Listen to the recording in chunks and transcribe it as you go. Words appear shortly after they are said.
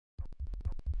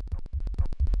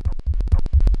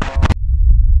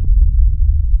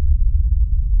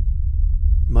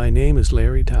My name is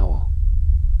Larry Towell.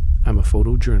 I'm a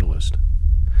photojournalist.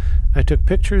 I took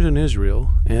pictures in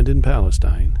Israel and in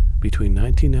Palestine between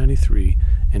 1993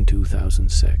 and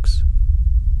 2006.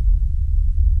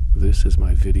 This is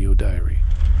my video diary.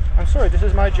 I'm sorry, this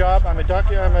is my job. I'm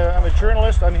a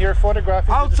journalist. I'm here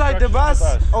photographing outside the bus?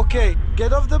 Okay,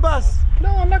 get off the bus. No,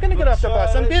 I'm not going to get off the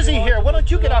bus. I'm busy here. Why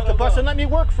don't you get off the bus and let me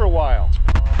work for a while?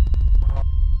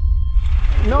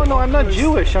 No, I'm not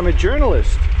Jewish. I'm a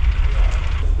journalist.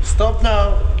 Stop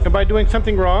now. Am I doing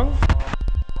something wrong?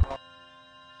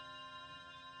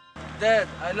 Dad,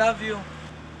 I love you.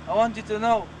 I want you to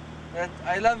know that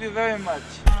I love you very much.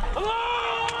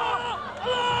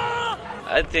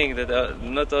 I think that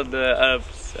not all the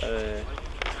Arabs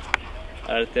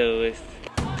are terrorists.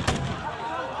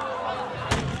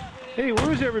 Hey,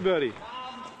 where's everybody?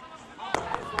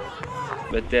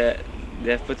 But they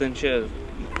have potential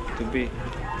to be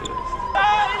terrorists.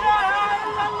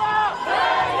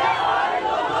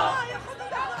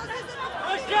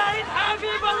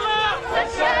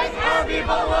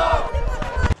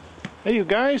 Hey, you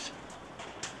guys.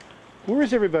 Where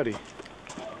is everybody?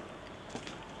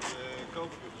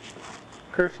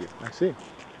 Curfew, I see.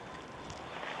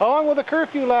 How long will the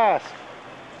curfew last?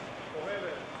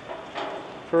 Forever.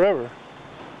 Forever.